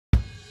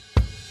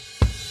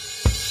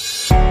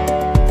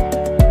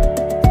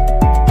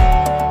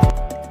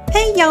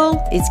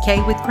it's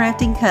Kay with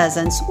Crafting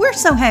Cousins. We're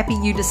so happy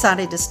you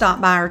decided to stop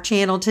by our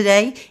channel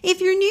today. If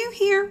you're new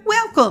here,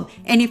 welcome.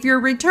 And if you're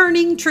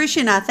returning, Trish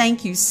and I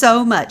thank you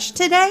so much.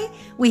 Today,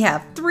 we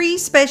have 3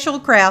 special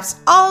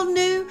crafts, all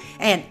new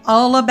and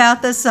all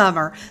about the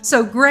summer.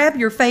 So grab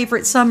your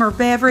favorite summer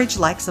beverage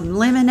like some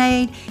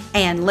lemonade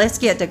and let's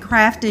get to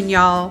crafting,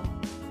 y'all.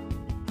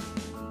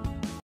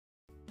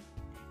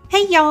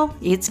 Hey y'all,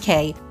 it's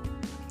Kay.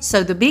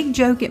 So the big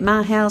joke at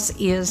my house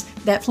is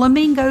that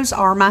flamingos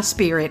are my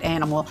spirit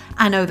animal.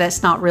 I know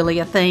that's not really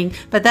a thing,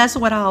 but that's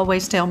what I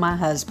always tell my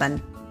husband.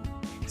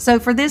 So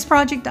for this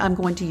project, I'm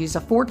going to use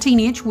a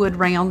 14-inch wood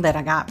round that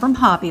I got from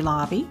Hobby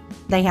Lobby.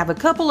 They have a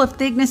couple of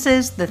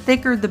thicknesses, the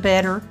thicker the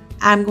better.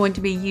 I'm going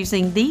to be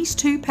using these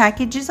 2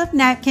 packages of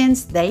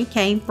napkins. They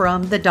came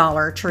from the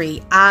Dollar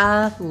Tree.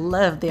 I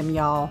love them,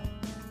 y'all.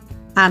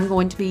 I'm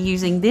going to be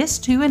using this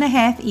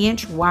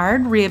 2.5-inch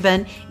wired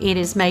ribbon. It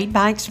is made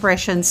by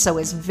Expressions, so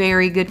it's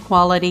very good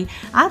quality.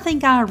 I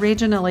think I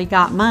originally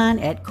got mine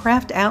at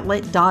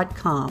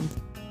craftoutlet.com.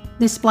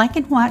 This black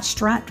and white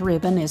striped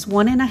ribbon is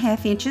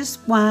 1.5 inches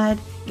wide.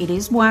 It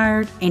is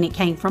wired and it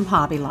came from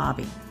Hobby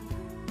Lobby.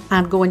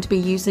 I'm going to be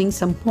using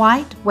some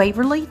white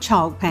Waverly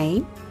chalk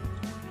paint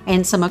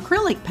and some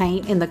acrylic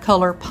paint in the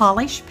color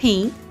Polish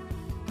Pink.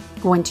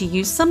 Going to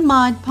use some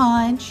Mod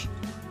Podge,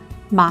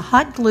 my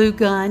hot glue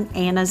gun,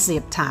 and a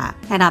zip tie.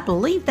 And I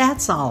believe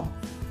that's all.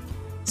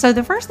 So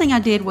the first thing I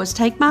did was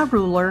take my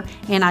ruler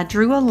and I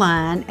drew a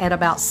line at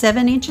about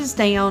 7 inches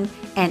down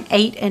and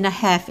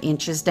 8.5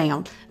 inches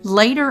down.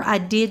 Later I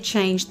did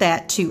change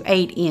that to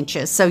 8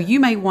 inches, so you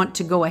may want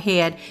to go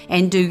ahead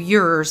and do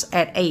yours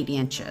at 8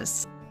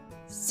 inches.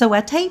 So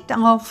I taped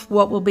off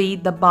what will be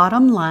the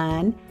bottom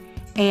line,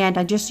 and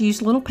I just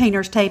used little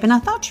painter's tape, and I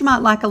thought you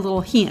might like a little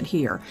hint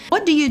here.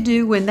 What do you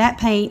do when that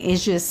paint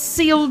is just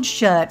sealed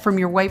shut from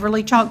your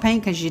Waverly chalk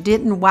paint because you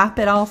didn't wipe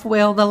it off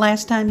well the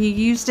last time you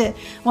used it?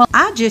 Well,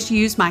 I just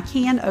used my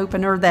can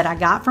opener that I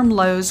got from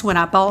Lowe's when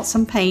I bought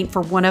some paint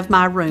for one of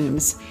my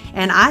rooms.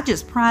 And I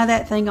just pry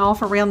that thing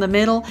off around the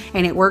middle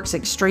and it works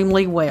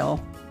extremely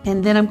well.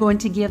 And then I'm going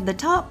to give the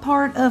top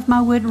part of my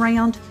wood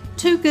round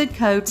 2 good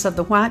coats of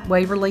the white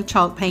Waverly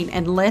chalk paint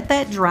and let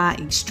that dry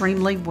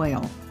extremely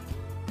well.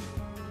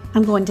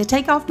 I'm going to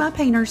take off my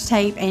painter's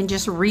tape and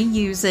just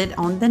reuse it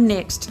on the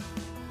next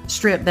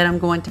strip that I'm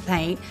going to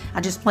paint. I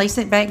just place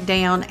it back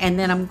down and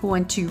then I'm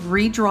going to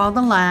redraw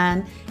the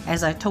line.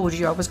 As I told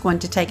you, I was going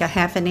to take a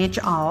 1/2 inch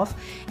off,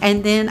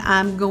 and then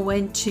I'm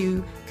going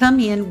to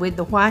come in with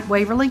the white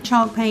Waverly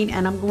chalk paint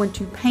and I'm going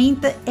to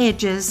paint the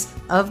edges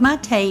of my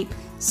tape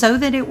so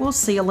that it will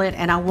seal it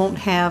and I won't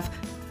have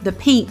the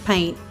pink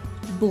paint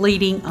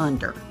bleeding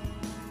under.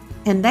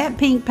 And that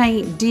pink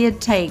paint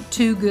did take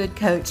 2 good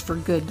coats for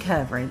good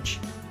coverage.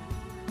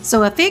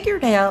 So I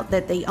figured out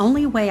that the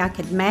only way I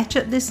could match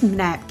up this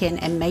napkin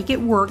and make it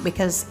work,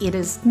 because it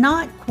is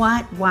not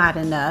quite wide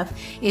enough,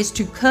 is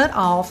to cut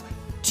off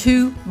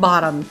 2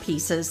 bottom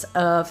pieces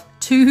of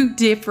 2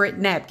 different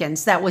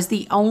napkins. That was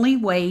the only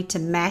way to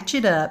match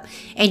it up,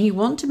 and you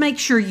want to make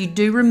sure you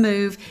do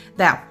remove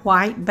that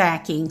white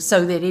backing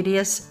so that it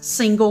is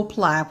single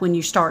ply when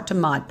you start to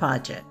Mod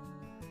Podge it.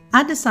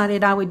 I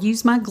decided I would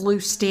use my glue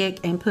stick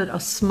and put a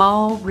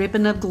small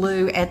ribbon of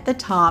glue at the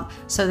top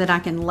so that I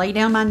can lay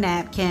down my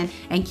napkin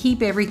and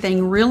keep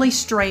everything really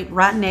straight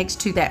right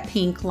next to that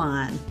pink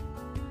line.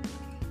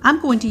 I'm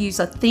going to use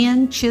a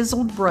thin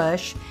chiseled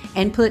brush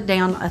and put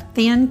down a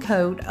thin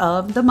coat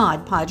of the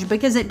Mod Podge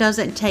because it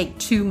doesn't take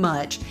too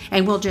much,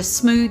 and we'll just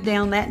smooth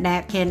down that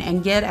napkin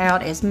and get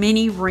out as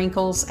many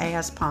wrinkles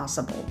as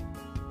possible.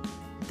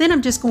 Then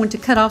I'm just going to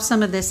cut off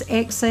some of this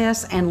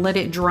excess and let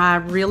it dry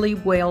really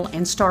well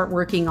and start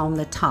working on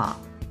the top.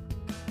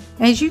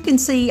 As you can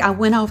see, I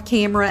went off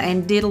camera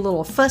and did a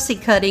little fussy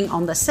cutting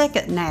on the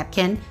second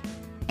napkin,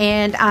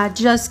 and I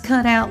just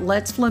cut out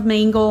Let's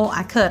Flamingo.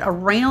 I cut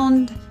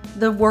around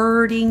the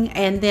wording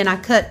and then I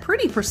cut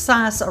pretty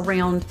precise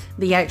around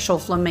the actual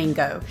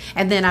flamingo.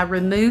 And then I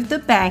removed the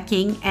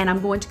backing, and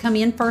I'm going to come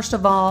in first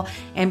of all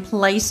and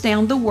place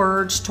down the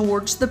words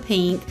towards the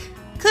pink.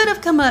 Could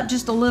have come up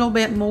just a little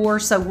bit more,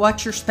 so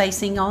watch your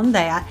spacing on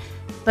that.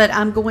 But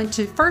I'm going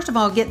to first of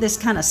all get this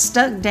kind of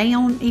stuck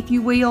down, if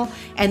you will,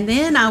 and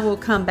then I will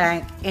come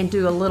back and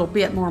do a little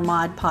bit more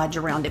Mod Podge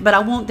around it. But I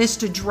want this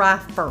to dry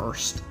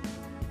first.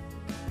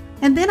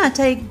 And then I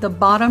take the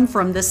bottom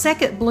from the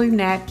second blue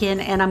napkin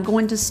and I'm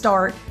going to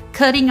start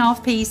cutting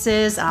off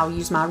pieces. I'll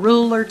use my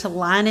ruler to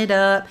line it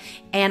up,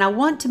 and I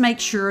want to make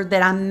sure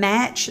that I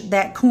match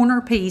that corner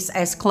piece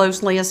as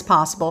closely as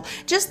possible.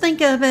 Just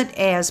think of it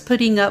as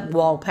putting up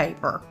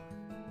wallpaper.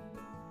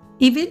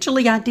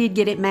 Eventually I did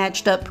get it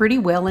matched up pretty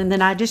well, and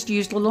then I just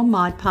used a little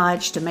Mod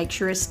Podge to make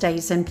sure it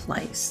stays in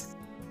place.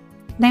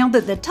 Now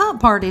that the top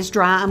part is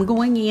dry, I'm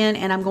going in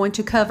and I'm going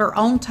to cover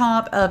on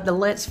top of the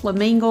Let's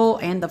Flamingo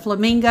and the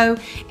flamingo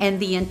and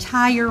the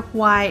entire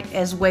white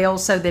as well,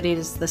 so that it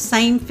is the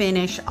same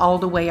finish all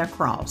the way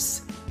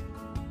across.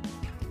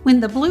 When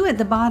the blue at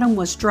the bottom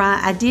was dry,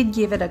 I did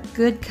give it a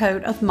good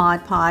coat of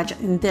Mod Podge,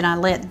 and then I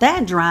let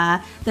that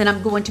dry. Then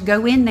I'm going to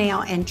go in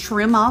now and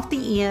trim off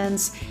the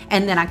ends,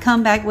 and then I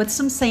come back with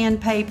some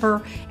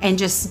sandpaper and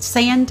just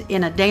sand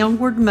in a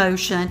downward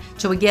motion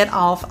till we get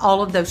off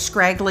all of those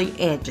scraggly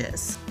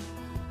edges.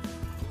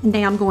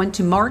 Now I'm going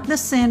to mark the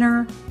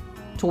center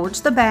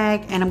towards the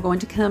back, and I'm going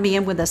to come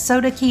in with a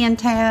soda can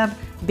tab,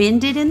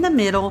 bend it in the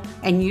middle,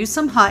 and use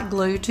some hot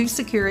glue to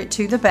secure it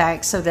to the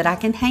back so that I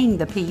can hang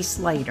the piece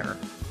later.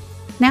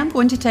 Now I'm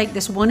going to take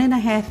this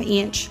 1.5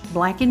 inch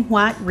black and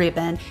white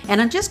ribbon, and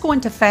I'm just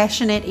going to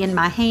fashion it in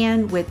my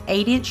hand with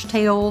 8-inch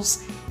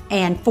tails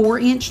and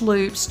 4-inch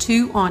loops,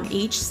 2 on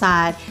each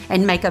side,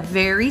 and make a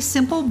very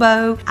simple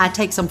bow. I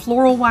take some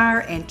floral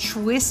wire and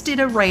twist it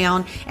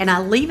around, and I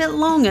leave it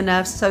long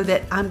enough so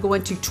that I'm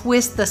going to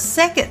twist the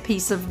second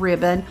piece of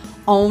ribbon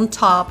on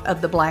top of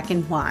the black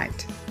and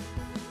white.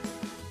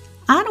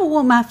 I don't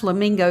want my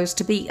flamingos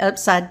to be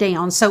upside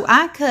down, so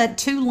I cut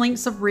 2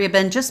 lengths of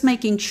ribbon, just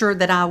making sure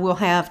that I will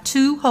have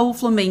 2 whole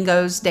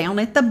flamingos down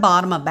at the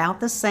bottom about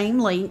the same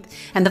length.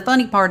 And the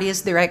funny part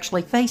is they're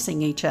actually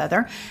facing each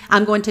other.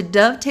 I'm going to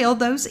dovetail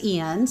those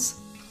ends.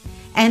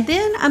 And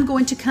then I'm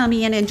going to come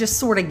in and just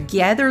sort of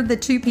gather the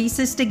 2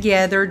 pieces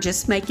together,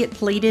 just make it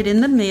pleated in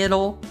the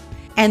middle.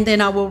 And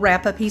then I will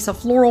wrap a piece of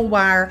floral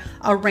wire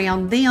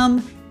around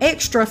them,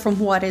 extra from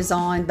what is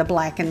on the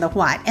black and the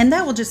white, and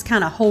that will just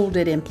kind of hold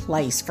it in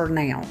place for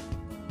now.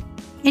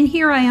 And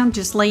here I am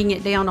just laying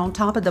it down on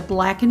top of the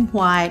black and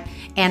white,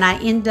 and I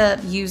end up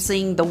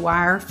using the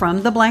wire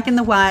from the black and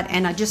the white,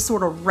 and I just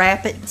sort of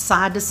wrap it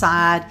side to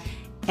side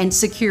and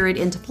secure it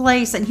into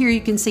place. And here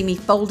you can see me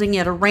folding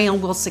it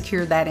around. We'll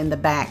secure that in the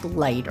back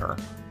later.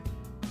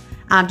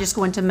 I'm just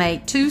going to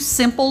make 2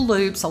 simple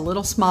loops, a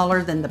little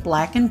smaller than the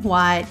black and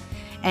white.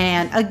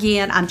 And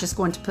again, I'm just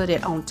going to put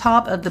it on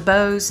top of the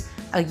bows.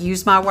 I'll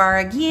use my wire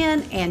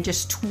again and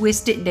just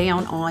twist it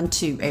down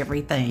onto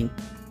everything.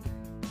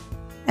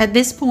 At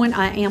this point,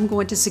 I am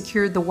going to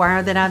secure the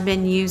wire that I've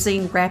been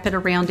using, wrap it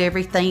around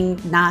everything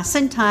nice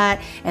and tight,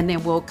 and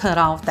then we'll cut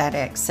off that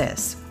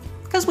excess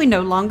because we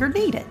no longer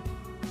need it.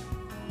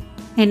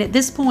 And at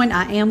this point,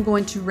 I am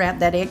going to wrap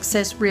that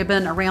excess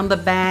ribbon around the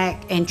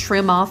back and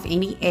trim off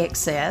any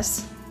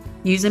excess.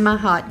 Using my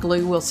hot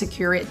glue, we'll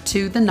secure it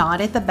to the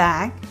knot at the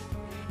back.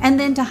 And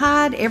then to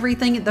hide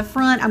everything at the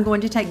front, I'm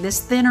going to take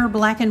this thinner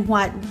black and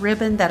white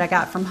ribbon that I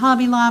got from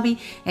Hobby Lobby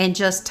and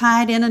just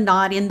tie it in a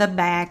knot in the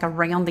back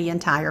around the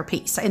entire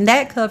piece. And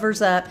that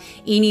covers up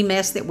any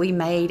mess that we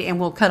made, and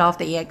we'll cut off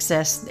the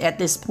excess at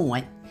this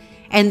point.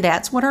 And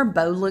that's what our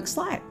bow looks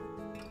like.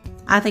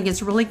 I think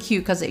it's really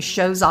cute because it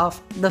shows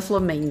off the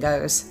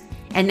flamingos.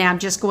 And now I'm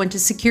just going to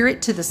secure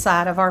it to the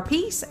side of our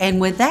piece. And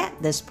with that,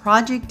 this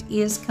project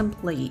is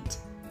complete.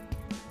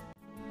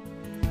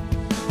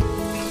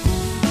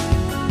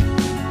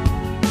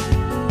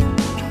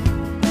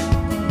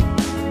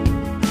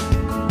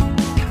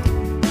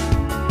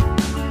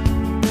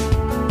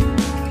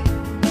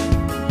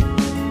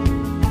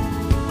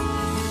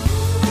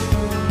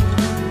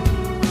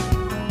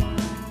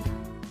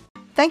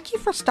 Thank you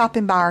for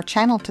stopping by our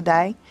channel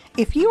today.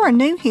 If you are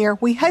new here,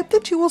 we hope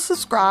that you will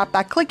subscribe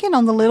by clicking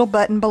on the little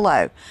button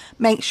below.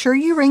 Make sure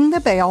you ring the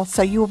bell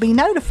so you will be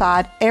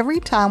notified every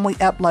time we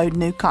upload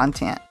new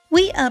content.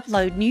 We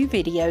upload new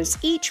videos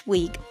each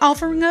week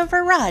offering a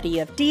variety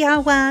of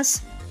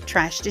DIYs,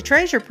 trash to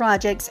treasure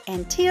projects,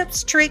 and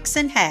tips, tricks,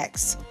 and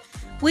hacks.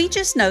 We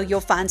just know you'll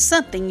find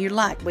something you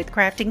like with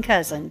Crafting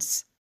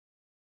Cousins.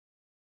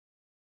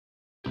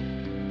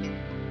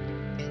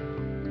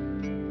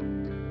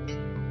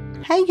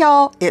 Hey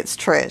y'all, it's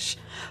Trish.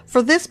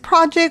 For this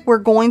project, we're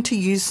going to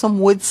use some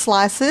wood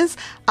slices.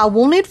 I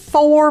wanted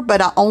 4,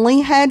 but I only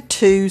had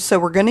 2, so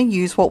we're going to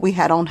use what we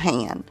had on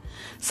hand.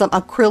 Some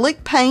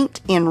acrylic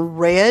paint in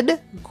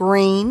red,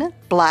 green,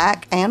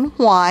 black, and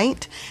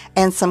white,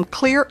 and some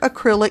clear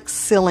acrylic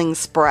sealing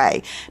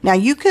spray. Now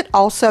you could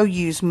also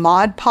use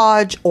Mod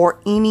Podge or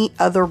any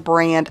other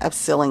brand of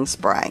sealing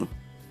spray.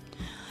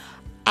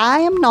 I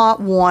am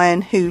not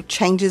one who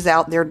changes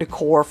out their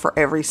decor for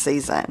every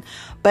season,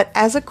 but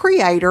as a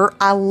creator,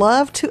 I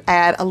love to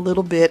add a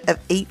little bit of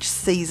each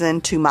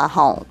season to my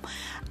home.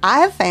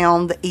 I have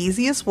found the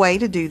easiest way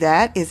to do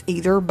that is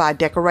either by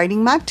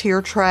decorating my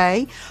tier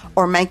tray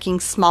or making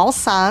small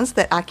signs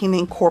that I can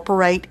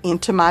incorporate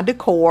into my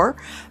decor.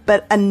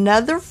 But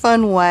another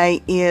fun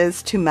way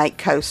is to make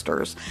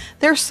coasters.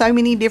 There's so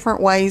many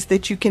different ways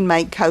that you can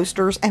make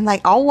coasters, and they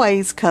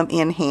always come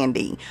in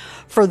handy.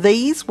 For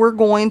these, we're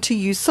going to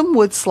use some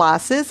wood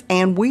slices,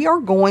 and we are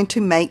going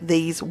to make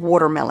these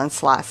watermelon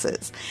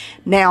slices.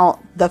 Now,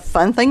 the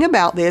fun thing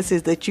about this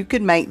is that you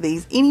could make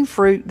these any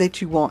fruit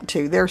that you want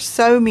to. There's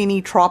so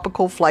many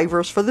tropical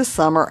flavors for the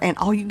summer, and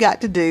all you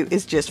got to do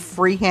is just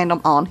freehand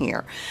them on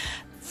here.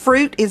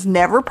 Fruit is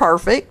never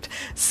perfect,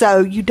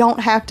 so you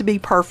don't have to be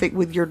perfect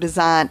with your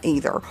design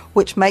either,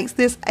 which makes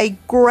this a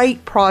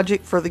great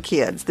project for the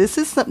kids. This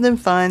is something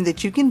fun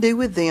that you can do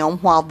with them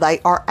while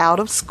they are out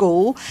of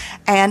school,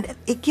 and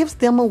it gives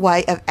them a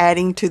way of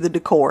adding to the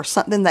decor,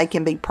 something they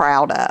can be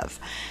proud of.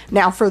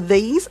 Now for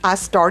these, I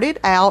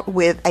started out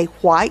with a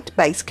white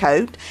base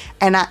coat,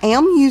 and I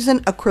am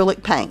using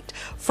acrylic paint.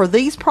 For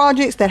these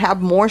projects that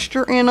have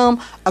moisture in them,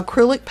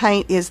 acrylic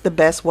paint is the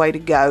best way to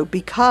go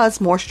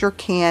because moisture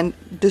can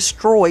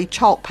destroy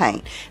chalk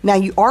paint. Now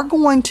you are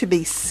going to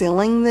be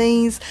sealing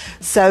these,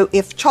 so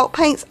if chalk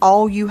paint's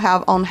all you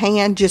have on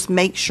hand, just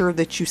make sure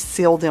that you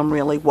seal them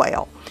really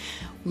well.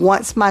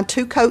 Once my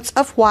 2 coats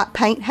of white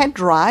paint had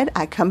dried,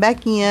 I come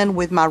back in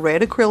with my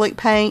red acrylic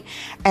paint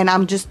and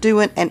I'm just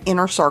doing an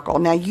inner circle.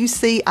 Now you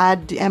see I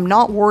am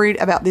not worried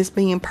about this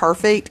being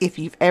perfect. If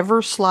you've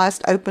ever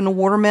sliced open a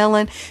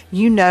watermelon,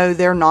 you know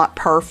they're not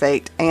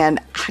perfect, and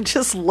I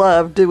just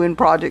love doing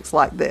projects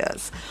like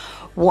this.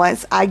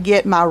 Once I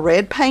get my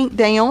red paint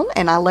down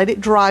and I let it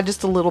dry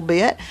just a little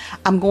bit,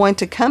 I'm going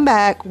to come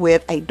back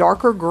with a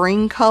darker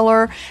green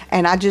color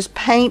and I just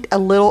paint a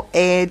little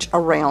edge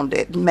around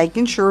it,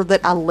 making sure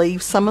that I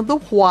leave some of the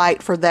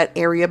white for that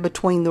area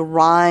between the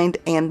rind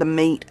and the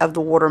meat of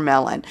the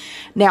watermelon.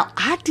 Now,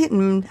 I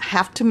didn't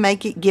have to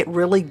make it get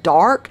really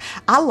dark.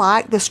 I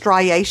like the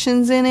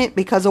striations in it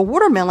because a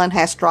watermelon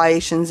has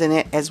striations in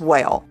it as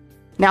well.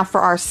 Now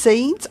for our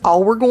seeds,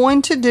 all we're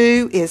going to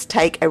do is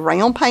take a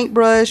round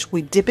paintbrush,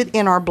 we dip it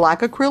in our black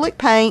acrylic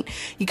paint,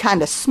 you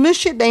kind of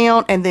smush it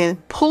down and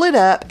then pull it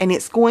up, and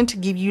it's going to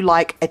give you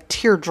like a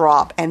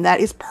teardrop, and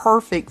that is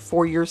perfect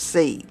for your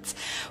seeds.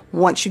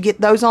 Once you get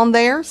those on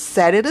there,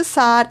 set it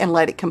aside and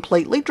let it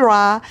completely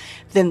dry.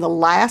 Then the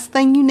last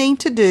thing you need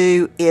to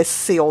do is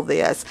seal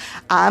this.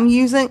 I'm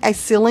using a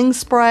sealing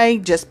spray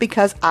just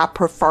because I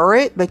prefer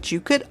it, but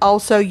you could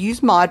also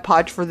use Mod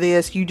Podge for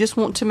this. You just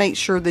want to make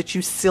sure that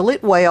you seal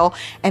it well,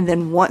 and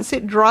then once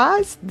it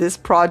dries, this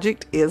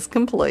project is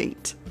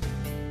complete.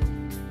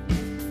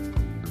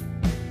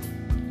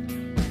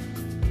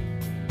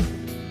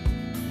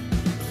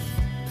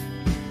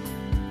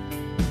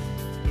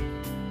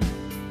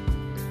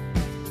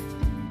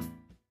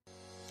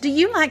 Do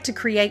you like to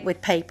create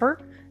with paper?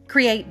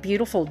 Create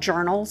beautiful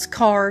journals,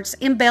 cards,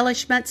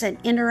 embellishments,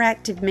 and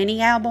interactive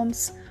mini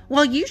albums?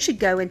 Well, you should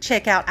go and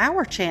check out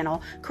our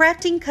channel,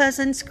 Crafting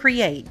Cousins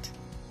Create.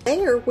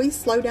 There, we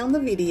slow down the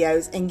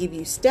videos and give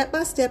you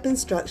step-by-step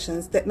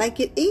instructions that make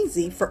it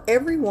easy for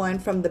everyone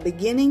from the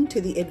beginning to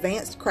the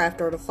advanced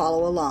crafter to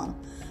follow along.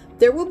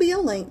 There will be a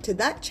link to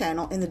that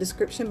channel in the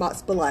description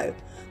box below.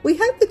 We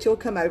hope that you'll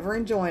come over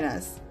and join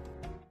us.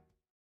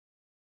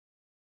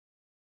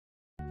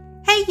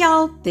 Hey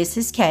y'all, this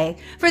is Kay.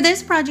 For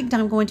this project,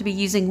 I'm going to be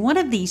using one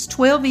of these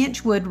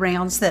 12-inch wood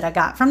rounds that I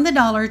got from the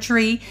Dollar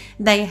Tree.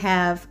 They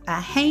have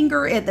a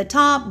hanger at the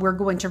top. We're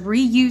going to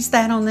reuse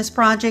that on this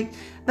project,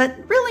 but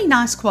really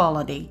nice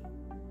quality.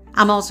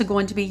 I'm also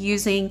going to be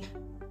using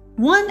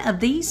one of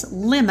these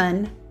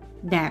lemon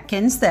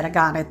napkins that I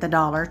got at the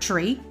Dollar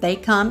Tree. They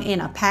come in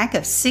a pack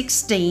of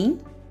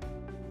 16.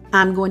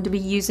 I'm going to be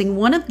using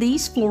one of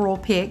these floral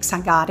picks.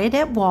 I got it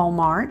at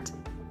Walmart.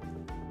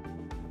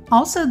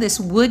 Also, this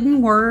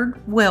wooden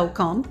word,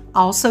 welcome,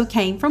 also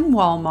came from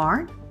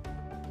Walmart.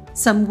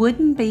 Some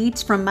wooden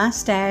beads from my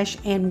stash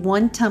and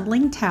one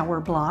tumbling tower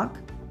block.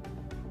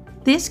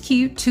 This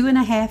cute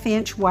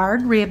 2.5-inch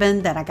wired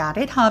ribbon that I got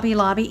at Hobby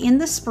Lobby in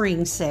the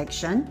spring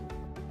section.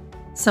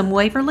 Some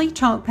Waverly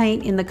chalk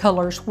paint in the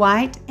colors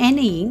white and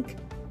ink.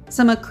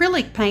 Some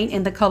acrylic paint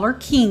in the color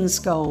King's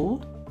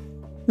Gold.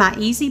 My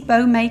easy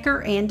bow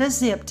maker and a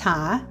zip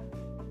tie.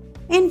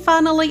 And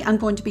finally, I'm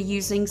going to be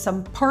using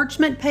some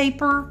parchment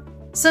paper,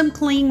 some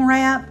cling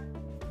wrap,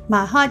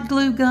 my hot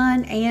glue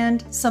gun,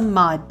 and some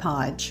Mod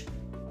Podge.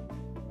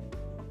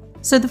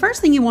 So the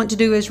first thing you want to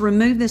do is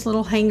remove this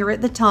little hanger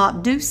at the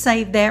top. Do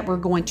save that. We're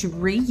going to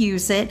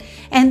reuse it.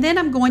 And then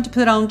I'm going to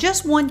put on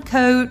just one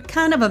coat,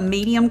 kind of a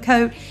medium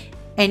coat,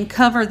 and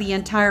cover the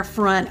entire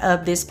front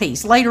of this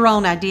piece. Later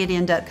on, I did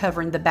end up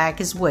covering the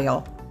back as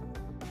well.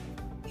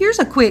 Here's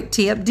a quick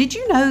tip. Did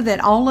you know that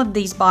all of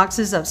these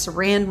boxes of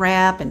saran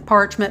wrap and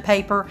parchment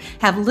paper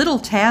have little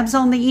tabs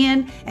on the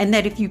end, and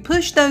that if you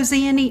push those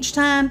in each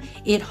time,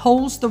 it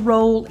holds the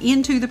roll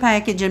into the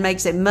package and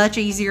makes it much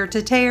easier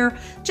to tear?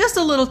 Just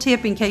a little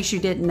tip in case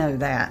you didn't know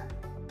that.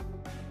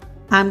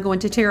 I'm going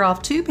to tear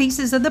off 2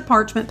 pieces of the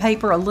parchment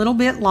paper a little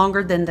bit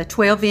longer than the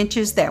 12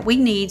 inches that we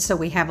need, so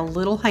we have a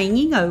little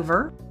hanging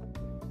over.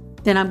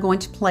 Then I'm going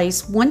to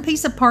place 1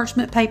 piece of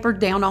parchment paper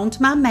down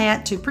onto my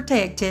mat to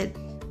protect it.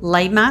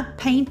 Lay my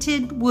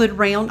painted wood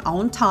round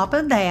on top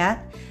of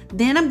that.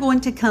 Then I'm going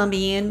to come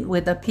in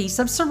with a piece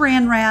of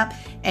saran wrap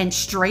and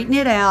straighten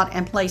it out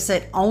and place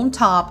it on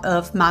top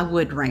of my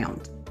wood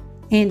round.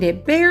 And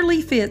it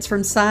barely fits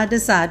from side to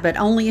side, but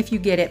only if you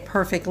get it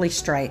perfectly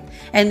straight.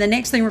 And the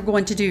next thing we're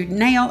going to do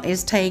now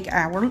is take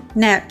our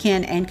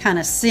napkin and kind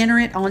of center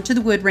it onto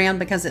the wood round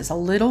because it's a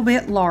little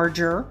bit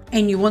larger.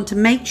 And you want to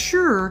make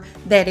sure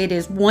that it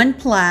is one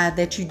ply,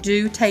 that you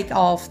do take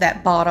off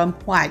that bottom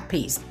white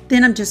piece.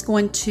 Then I'm just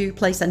going to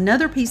place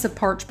another piece of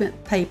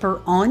parchment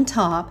paper on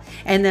top,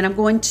 and then I'm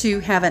going to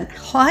have a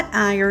hot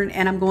iron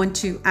and I'm going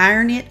to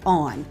iron it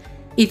on.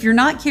 If you're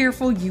not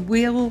careful, you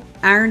will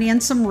iron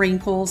in some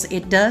wrinkles.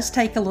 It does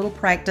take a little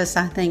practice,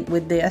 I think,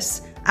 with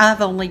this.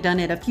 I've only done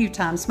it a few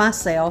times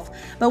myself,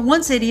 but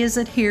once it is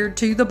adhered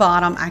to the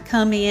bottom, I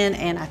come in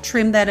and I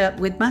trim that up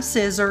with my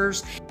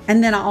scissors,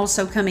 and then I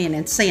also come in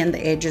and sand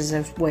the edges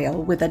as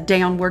well with a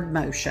downward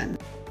motion.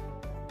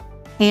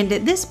 And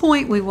at this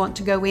point, we want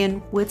to go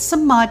in with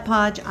some Mod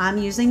Podge. I'm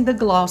using the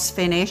gloss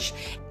finish,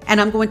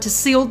 and I'm going to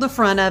seal the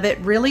front of it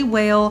really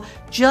well,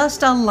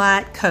 just a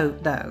light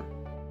coat though.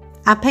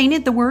 I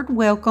painted the word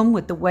welcome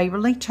with the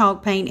Waverly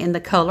chalk paint in the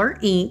color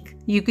ink.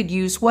 You could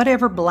use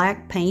whatever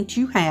black paint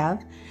you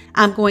have.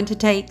 I'm going to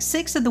take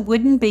 6 of the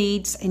wooden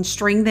beads and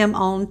string them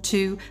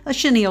onto a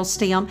chenille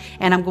stem,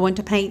 and I'm going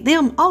to paint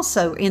them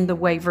also in the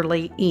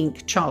Waverly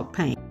ink chalk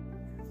paint.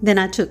 Then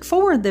I took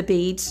 4 of the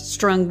beads,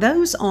 strung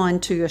those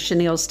onto a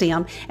chenille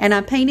stem, and I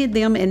painted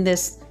them in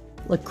this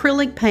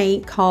acrylic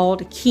paint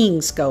called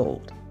King's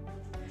Gold.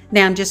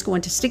 Now I'm just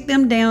going to stick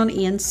them down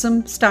in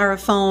some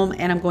styrofoam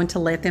and I'm going to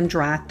let them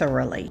dry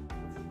thoroughly.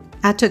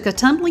 I took a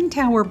tumbling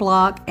tower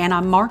block and I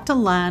marked a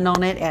line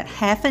on it at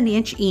 1/2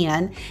 inch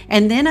in,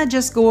 and then I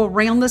just go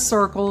around the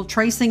circle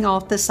tracing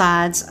off the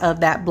sides of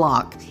that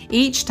block.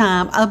 Each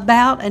time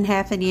about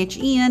 1/2 inch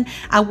in.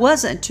 I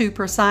wasn't too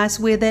precise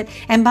with it,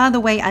 and by the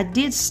way, I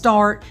did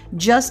start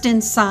just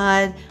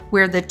inside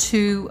where the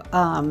 2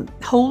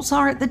 holes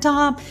are at the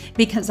top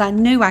because I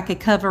knew I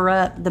could cover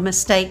up the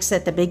mistakes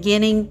at the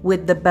beginning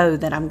with the bow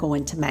that I'm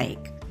going to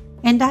make.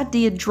 And I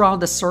did draw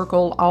the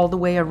circle all the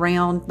way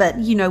around, but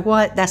you know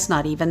what? That's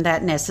not even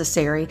that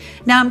necessary.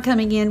 Now I'm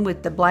coming in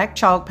with the black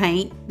chalk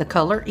paint, the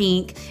color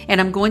ink, and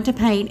I'm going to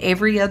paint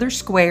every other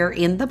square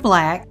in the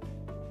black.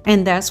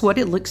 And that's what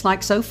it looks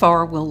like so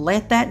far. We'll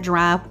let that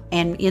dry,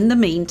 and in the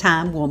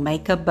meantime, we'll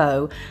make a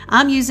bow.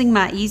 I'm using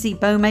my Easy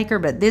Bow Maker,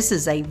 but this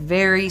is a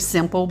very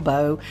simple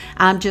bow.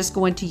 I'm just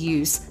going to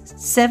use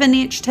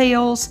 7-inch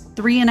tails,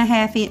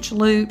 3.5 inch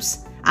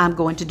loops. I'm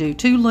going to do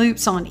 2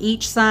 loops on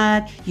each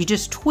side. You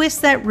just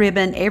twist that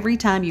ribbon every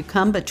time you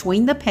come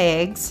between the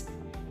pegs,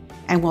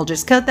 and we'll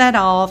just cut that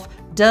off,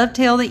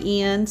 dovetail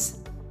the ends.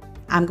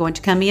 I'm going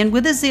to come in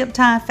with a zip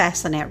tie,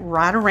 fasten it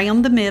right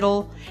around the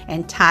middle,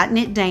 and tighten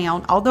it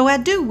down. Although I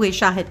do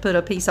wish I had put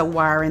a piece of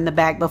wire in the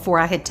back before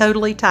I had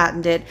totally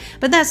tightened it,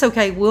 but that's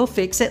okay, we'll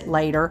fix it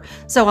later.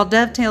 So I'll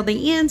dovetail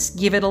the ends,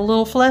 give it a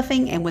little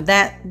fluffing, and with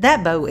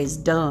that bow is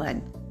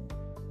done.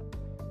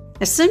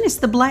 As soon as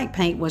the black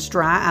paint was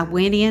dry, I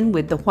went in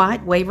with the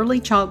white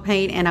Waverly chalk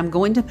paint, and I'm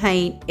going to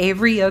paint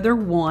every other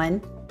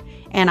one,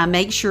 and I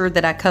make sure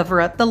that I cover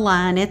up the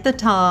line at the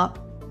top.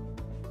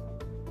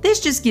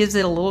 This just gives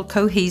it a little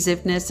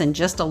cohesiveness and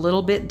just a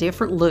little bit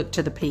different look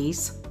to the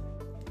piece.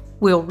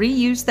 We'll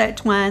reuse that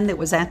twine that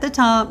was at the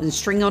top and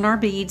string on our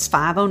beads,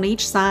 5 on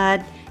each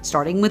side,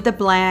 starting with the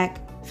black,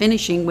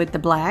 finishing with the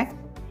black,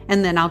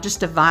 and then I'll just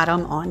divide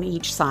them on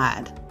each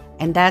side.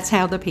 And that's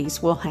how the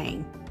piece will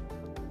hang.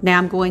 Now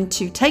I'm going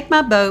to take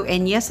my bow,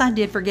 and yes, I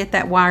did forget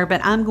that wire,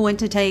 but I'm going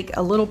to take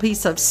a little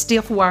piece of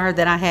stiff wire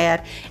that I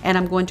had, and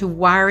I'm going to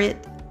wire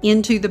it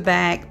into the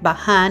back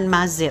behind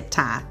my zip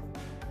tie.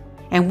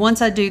 And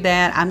once I do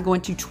that, I'm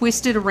going to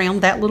twist it around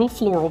that little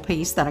floral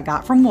piece that I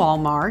got from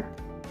Walmart,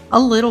 a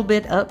little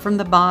bit up from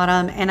the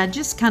bottom, and I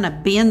just kind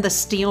of bend the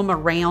stem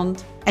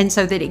around, and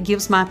so that it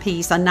gives my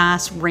piece a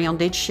nice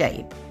rounded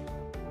shape.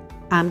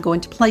 I'm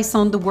going to place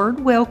on the word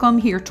welcome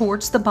here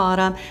towards the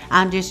bottom.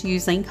 I'm just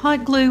using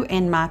hot glue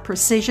and my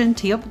precision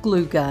tip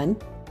glue gun.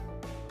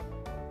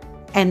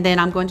 And then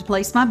I'm going to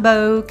place my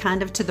bow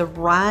kind of to the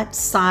right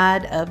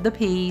side of the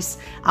piece.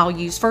 I'll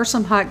use first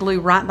some hot glue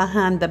right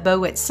behind the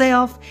bow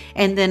itself,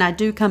 and then I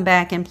do come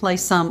back and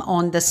place some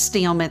on the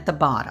stem at the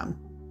bottom.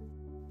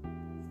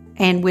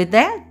 And with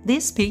that,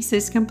 this piece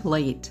is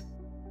complete.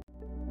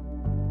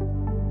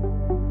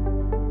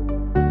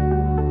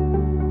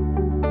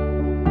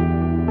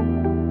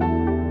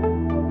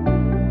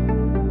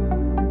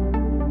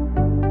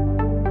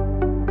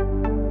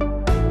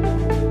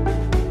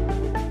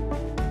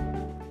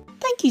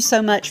 Thank you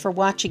so much for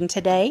watching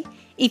today.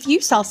 If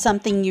you saw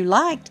something you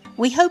liked,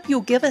 we hope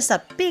you'll give us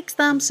a big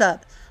thumbs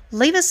up.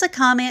 Leave us a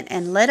comment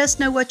and let us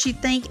know what you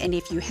think, and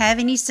if you have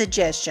any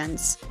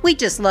suggestions. We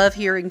just love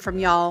hearing from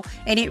y'all,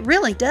 and it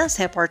really does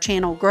help our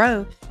channel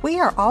grow. We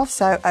are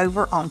also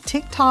over on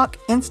TikTok,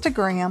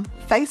 Instagram,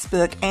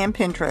 Facebook, and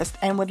Pinterest,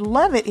 and would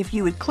love it if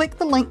you would click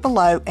the link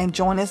below and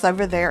join us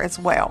over there as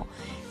well.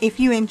 If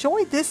you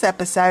enjoyed this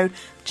episode,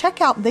 check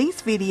out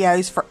these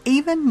videos for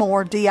even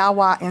more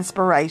DIY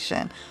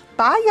inspiration.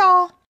 Bye, y'all!